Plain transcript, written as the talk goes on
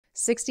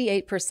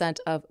68%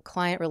 of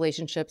client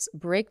relationships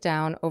break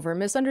down over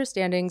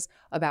misunderstandings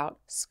about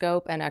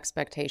scope and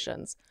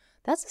expectations.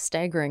 That's a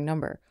staggering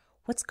number.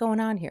 What's going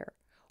on here?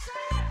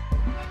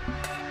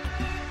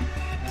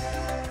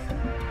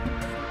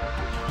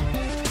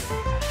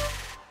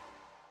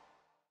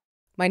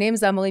 My name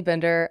is Emily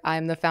Binder.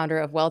 I'm the founder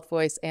of Wealth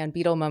Voice and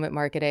Beetle Moment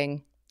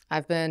Marketing.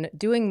 I've been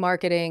doing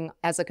marketing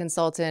as a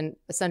consultant,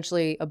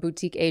 essentially a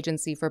boutique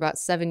agency, for about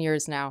 7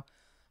 years now.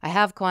 I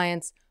have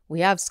clients. We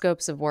have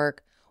scopes of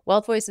work.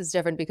 Wealth Voice is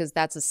different because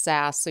that's a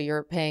SaaS, so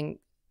you're paying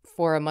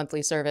for a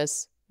monthly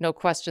service. No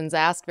questions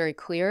asked, very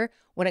clear.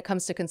 When it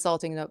comes to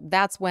consulting,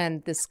 that's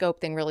when the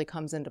scope thing really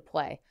comes into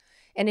play.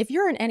 And if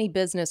you're in any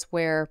business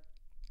where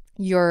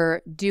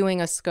you're doing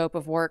a scope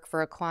of work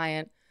for a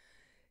client,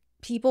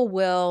 people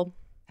will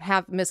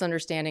have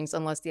misunderstandings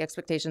unless the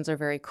expectations are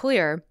very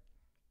clear.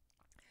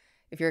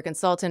 If you're a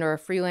consultant or a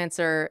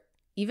freelancer,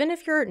 even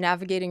if you're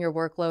navigating your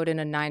workload in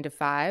a 9 to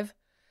 5,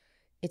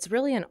 it's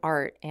really an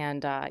art,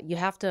 and you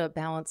have to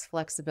balance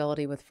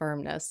flexibility with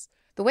firmness.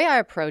 The way I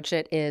approach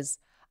it is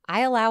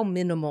I allow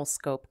minimal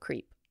scope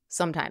creep.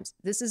 Sometimes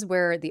this is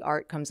where the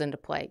art comes into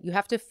play. You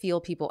have to feel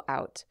people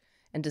out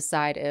and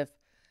decide if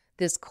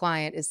this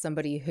client is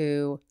somebody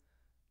who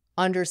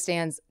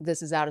understands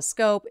this is out of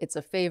scope, it's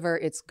a favor,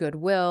 it's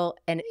goodwill,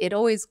 and it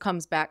always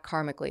comes back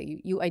karmically.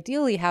 You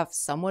ideally have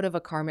somewhat of a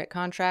karmic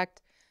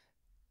contract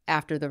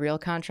after the real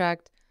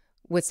contract.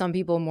 With some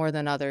people more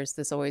than others,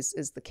 this always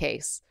is the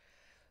case.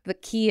 The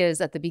key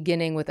is at the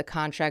beginning with a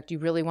contract, you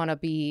really want to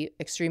be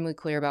extremely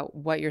clear about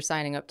what you're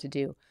signing up to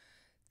do.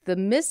 The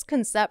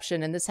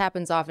misconception, and this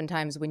happens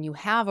oftentimes when you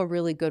have a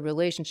really good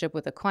relationship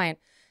with a client,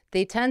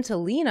 they tend to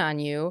lean on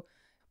you.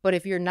 But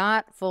if you're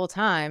not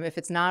full-time, if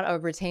it's not a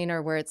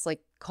retainer where it's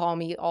like, call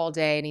me all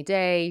day, any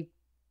day,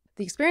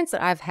 the experience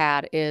that I've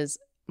had is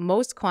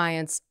most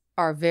clients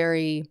are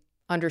very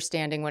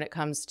understanding when it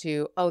comes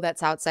to, oh,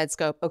 that's outside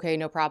scope. Okay,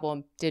 no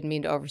problem. Didn't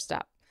mean to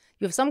overstep.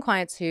 You have some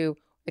clients who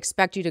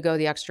expect you to go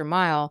the extra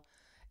mile,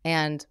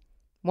 and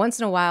once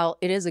in a while,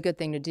 it is a good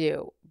thing to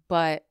do.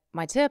 But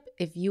my tip,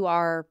 if you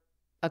are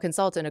a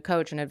consultant, a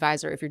coach, an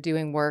advisor, if you're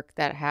doing work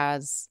that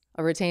has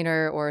a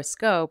retainer or a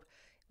scope,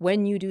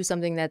 when you do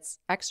something that's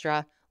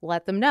extra,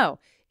 let them know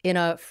in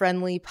a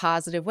friendly,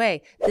 positive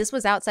way. This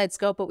was outside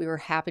scope, but we were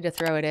happy to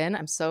throw it in.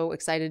 I'm so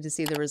excited to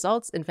see the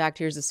results. In fact,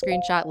 here's a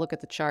screenshot. Look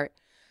at the chart.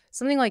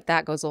 Something like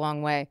that goes a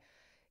long way.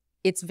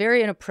 It's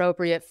very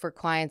inappropriate for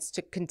clients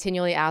to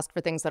continually ask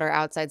for things that are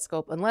outside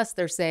scope unless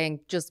they're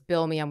saying, just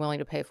bill me, I'm willing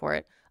to pay for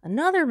it.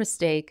 Another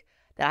mistake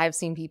that I've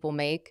seen people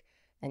make,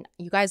 and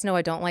you guys know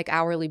I don't like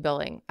hourly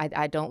billing.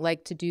 I don't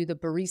like to do the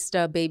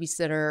barista,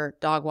 babysitter,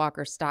 dog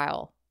walker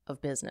style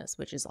of business,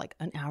 which is like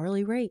an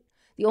hourly rate.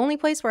 The only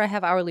place where I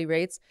have hourly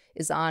rates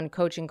is on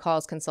coaching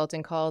calls,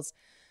 consulting calls,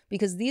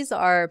 because these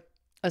are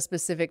a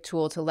specific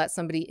tool to let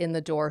somebody in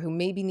the door who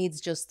maybe needs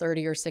just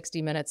 30 or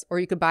 60 minutes, or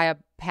you could buy a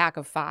pack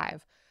of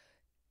 5.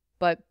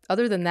 But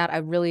other than that, I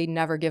really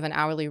never give an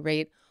hourly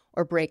rate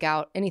or break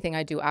out anything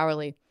I do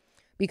hourly,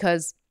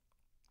 because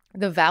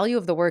the value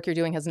of the work you're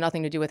doing has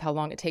nothing to do with how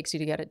long it takes you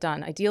to get it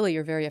done. Ideally,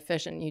 you're very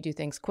efficient and you do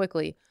things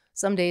quickly.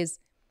 Some days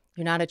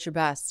you're not at your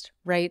best,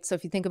 right? So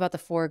if you think about the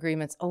 4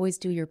 agreements, always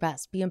do your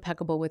best. Be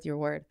impeccable with your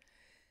word.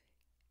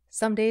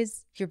 Some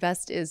days your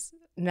best is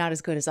not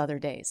as good as other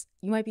days.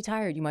 You might be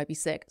tired. You might be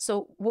sick.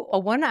 So a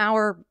 1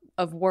 hour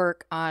of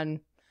work on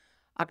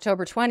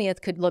October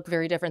 20th could look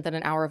very different than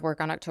an hour of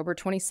work on October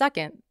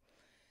 22nd.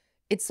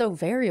 It's so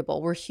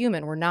variable. We're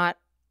human. We're not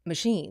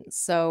machines.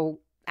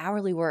 So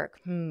hourly work,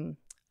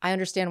 I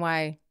understand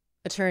why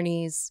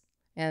attorneys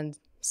and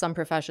some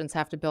professions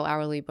have to bill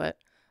hourly, but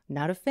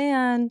not a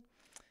fan.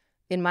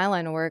 In my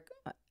line of work,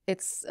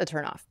 it's a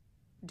turnoff.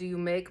 Do you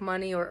make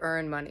money or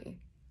earn money?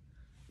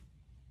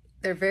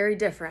 They're very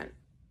different.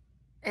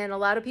 And a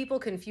lot of people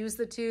confuse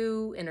the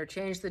two,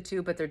 interchange the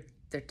two, but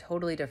they're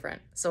totally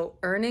different. So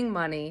earning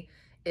money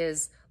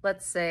is,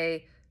 let's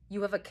say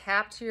you have a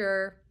cap to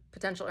your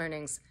potential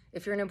earnings.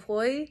 If you're an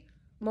employee,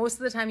 most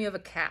of the time you have a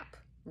cap,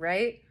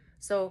 right?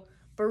 So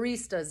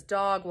baristas,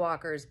 dog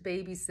walkers,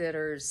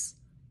 babysitters,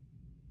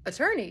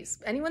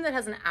 attorneys, anyone that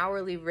has an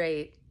hourly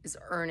rate is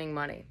earning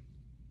money.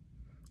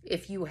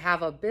 If you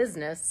have a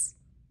business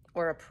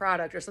or a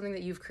product or something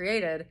that you've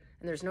created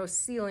and there's no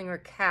ceiling or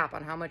cap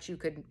on how much you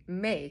could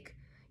make,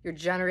 you're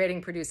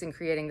generating, producing,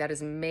 creating, that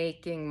is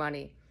making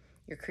money.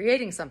 You're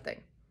creating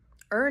something.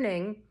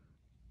 Earning,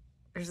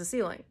 there's a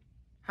ceiling.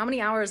 How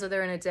many hours are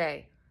there in a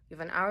day? You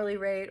have an hourly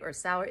rate or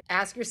salary.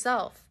 Ask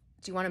yourself,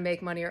 do you want to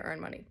make money or earn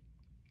money?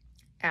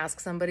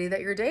 Ask somebody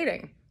that you're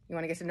dating. You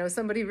want to get to know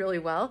somebody really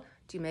well?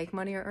 Do you make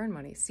money or earn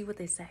money? See what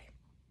they say.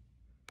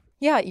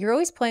 Yeah, you're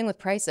always playing with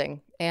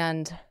pricing,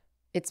 and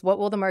it's what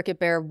will the market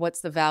bear?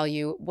 What's the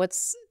value?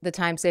 What's the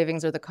time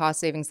savings or the cost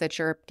savings that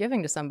you're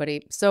giving to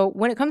somebody? So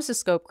when it comes to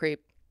scope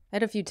creep, I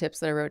had a few tips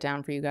that I wrote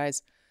down for you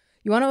guys.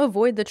 You want to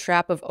avoid the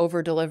trap of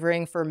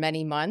over-delivering for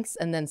many months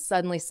and then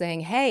suddenly saying,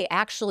 hey,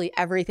 actually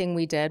everything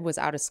we did was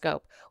out of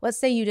scope. Let's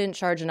say you didn't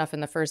charge enough in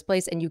the first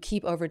place and you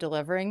keep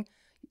over-delivering.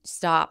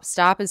 Stop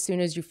as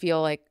soon as you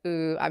feel like,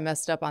 ooh, I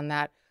messed up on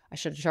that. I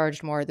should have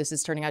charged more. This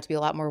is turning out to be a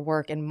lot more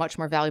work and much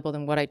more valuable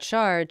than what I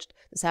charged.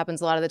 This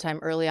happens a lot of the time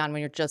early on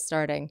when you're just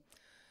starting.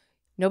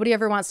 Nobody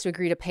ever wants to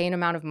agree to pay an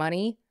amount of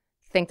money,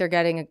 think they're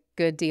getting a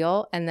good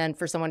deal, and then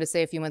for someone to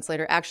say a few months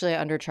later, actually,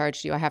 I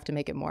undercharged you. I have to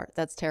make it more.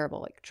 That's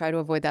terrible. Like, try to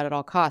avoid that at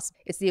all costs.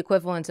 It's the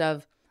equivalent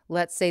of,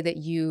 let's say that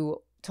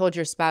you told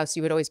your spouse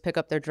you would always pick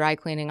up their dry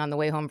cleaning on the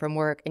way home from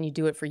work, and you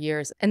do it for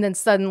years. And then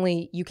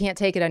suddenly you can't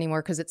take it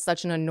anymore because it's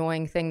such an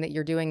annoying thing that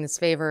you're doing this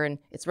favor, and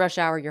it's rush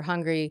hour, you're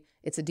hungry,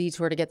 it's a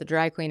detour to get the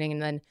dry cleaning.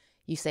 And then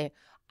you say,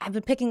 I've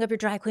been picking up your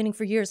dry cleaning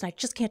for years and I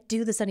just can't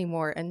do this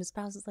anymore. And the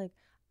spouse is like,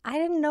 I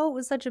didn't know it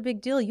was such a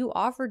big deal. You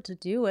offered to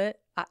do it.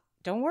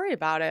 Don't worry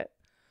about it.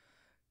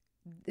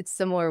 It's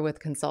similar with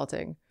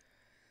consulting.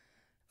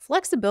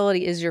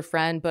 Flexibility is your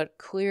friend, but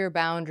clear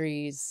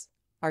boundaries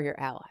are your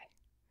ally.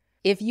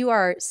 If you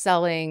are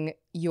selling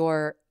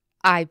your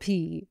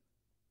IP,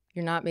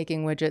 you're not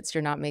making widgets,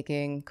 you're not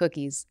making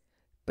cookies,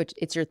 but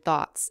it's your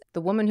thoughts.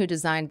 The woman who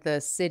designed the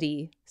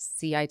CITI,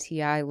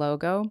 C-I-T-I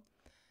logo,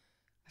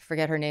 I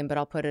forget her name, but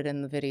I'll put it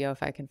in the video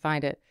if I can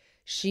find it.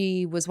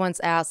 She was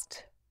once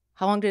asked,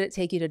 how long did it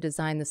take you to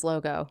design this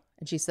logo?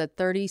 And she said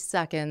 30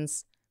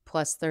 seconds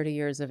plus 30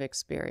 years of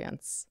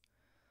experience.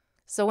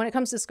 So when it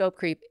comes to scope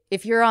creep,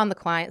 if you're on the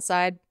client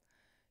side,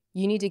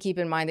 you need to keep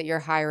in mind that you're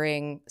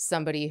hiring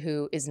somebody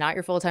who is not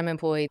your full-time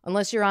employee,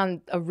 unless you're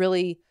on a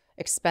really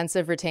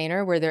expensive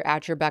retainer where they're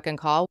at your beck and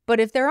call. But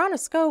if they're on a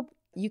scope,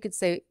 you could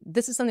say,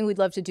 this is something we'd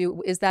love to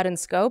do. Is that in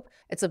scope?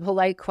 It's a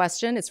polite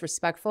question. It's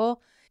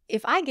respectful.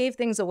 If I gave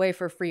things away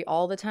for free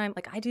all the time,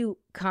 like I do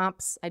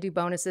comps, I do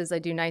bonuses, I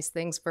do nice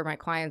things for my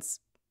clients,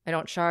 I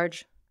don't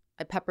charge.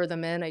 I pepper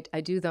them in.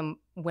 I do them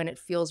when it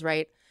feels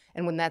right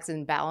and when that's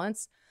in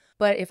balance.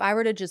 But if I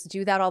were to just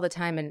do that all the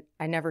time and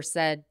I never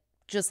said,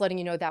 just letting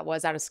you know that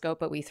was out of scope,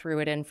 but we threw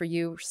it in for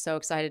you. We're so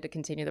excited to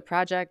continue the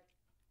project.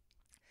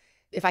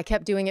 If I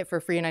kept doing it for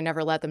free and I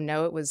never let them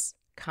know it was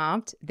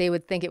comped, they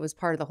would think it was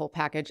part of the whole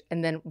package.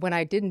 And then when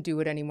I didn't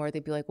do it anymore,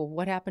 they'd be like, well,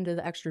 what happened to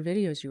the extra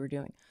videos you were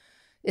doing?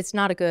 It's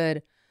not a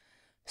good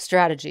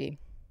strategy.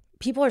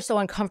 People are so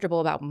uncomfortable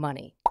about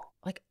money.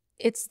 Like,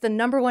 it's the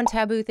 #1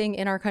 taboo thing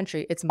in our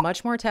country. It's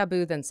much more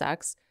taboo than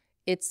sex.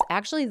 It's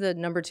actually the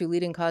 #2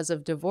 leading cause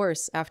of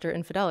divorce after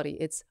infidelity.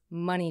 It's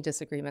money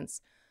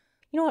disagreements.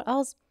 You know what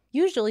else?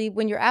 Usually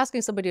when you're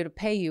asking somebody to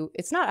pay you,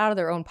 it's not out of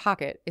their own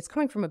pocket. It's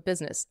coming from a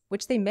business,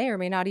 which they may or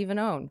may not even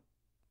own.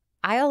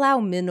 I allow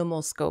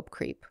minimal scope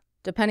creep,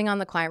 depending on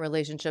the client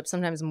relationship,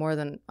 sometimes more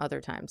than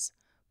other times.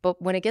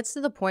 But when it gets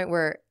to the point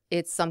where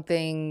it's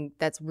something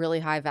that's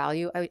really high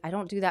value, I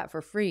don't do that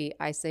for free.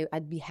 I say,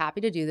 I'd be happy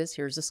to do this.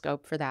 Here's the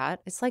scope for that.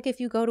 It's like if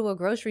you go to a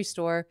grocery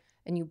store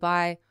and you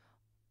buy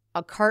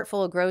a cart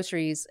full of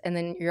groceries and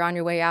then you're on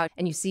your way out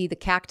and you see the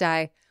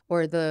cacti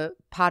or the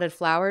potted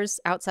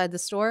flowers outside the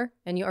store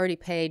and you already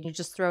paid, you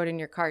just throw it in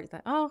your cart. You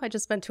think, oh, I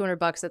just spent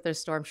 $200 at this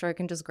store. I'm sure I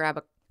can just grab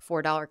a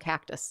 $4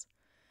 cactus.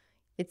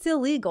 It's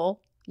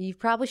illegal. You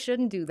probably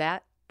shouldn't do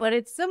that. But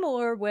it's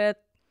similar with,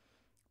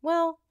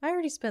 well, I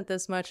already spent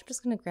this much. I'm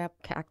just going to grab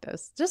a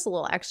cactus, just a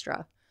little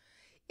extra.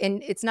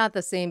 And it's not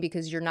the same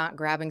because you're not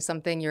grabbing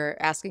something, you're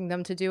asking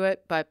them to do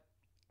it, but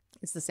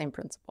it's the same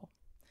principle.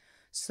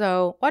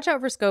 So watch out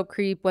for scope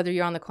creep, whether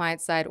you're on the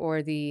client side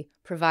or the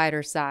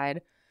provider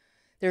side.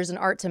 There's an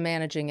art to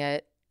managing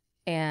it,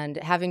 and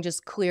having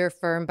just clear,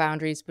 firm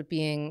boundaries, but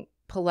being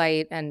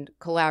polite and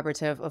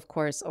collaborative, of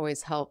course,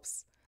 always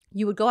helps.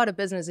 You would go out of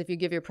business if you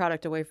give your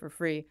product away for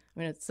free. I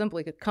mean,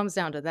 it comes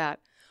down to that.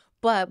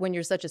 But when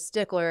you're such a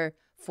stickler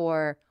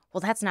for, well,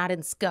 that's not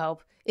in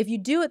scope, if you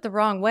do it the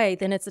wrong way,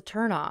 then it's a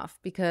turnoff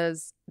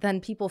because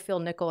then people feel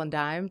nickel and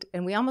dimed,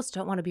 and we almost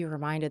don't want to be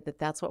reminded that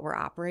that's what we're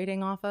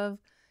operating off of.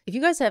 If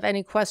you guys have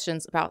any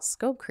questions about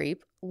scope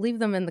creep, leave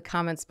them in the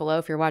comments below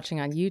if you're watching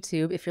on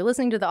YouTube. If you're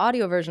listening to the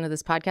audio version of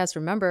this podcast,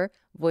 remember,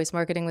 Voice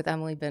Marketing with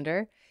Emily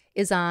Binder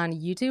is on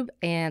YouTube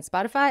and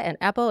Spotify and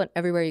Apple and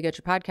everywhere you get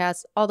your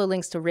podcasts. All the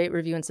links to rate,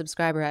 review, and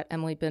subscribe are at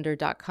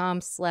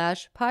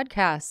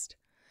emilybinder.com/podcast.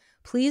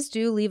 Please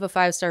do leave a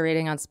 5-star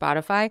rating on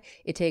Spotify.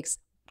 It takes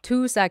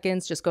 2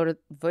 seconds. Just go to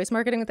Voice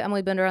Marketing with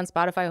Emily Binder on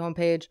Spotify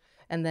homepage,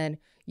 and then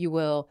you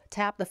will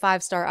tap the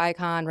 5-star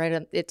icon.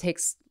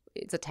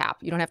 It's a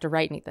tap. You don't have to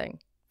write anything.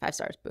 5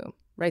 stars, boom.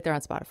 Right there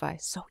on Spotify.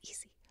 So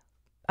easy.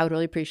 I would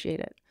really appreciate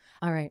it.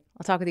 All right.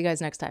 I'll talk with you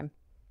guys next time.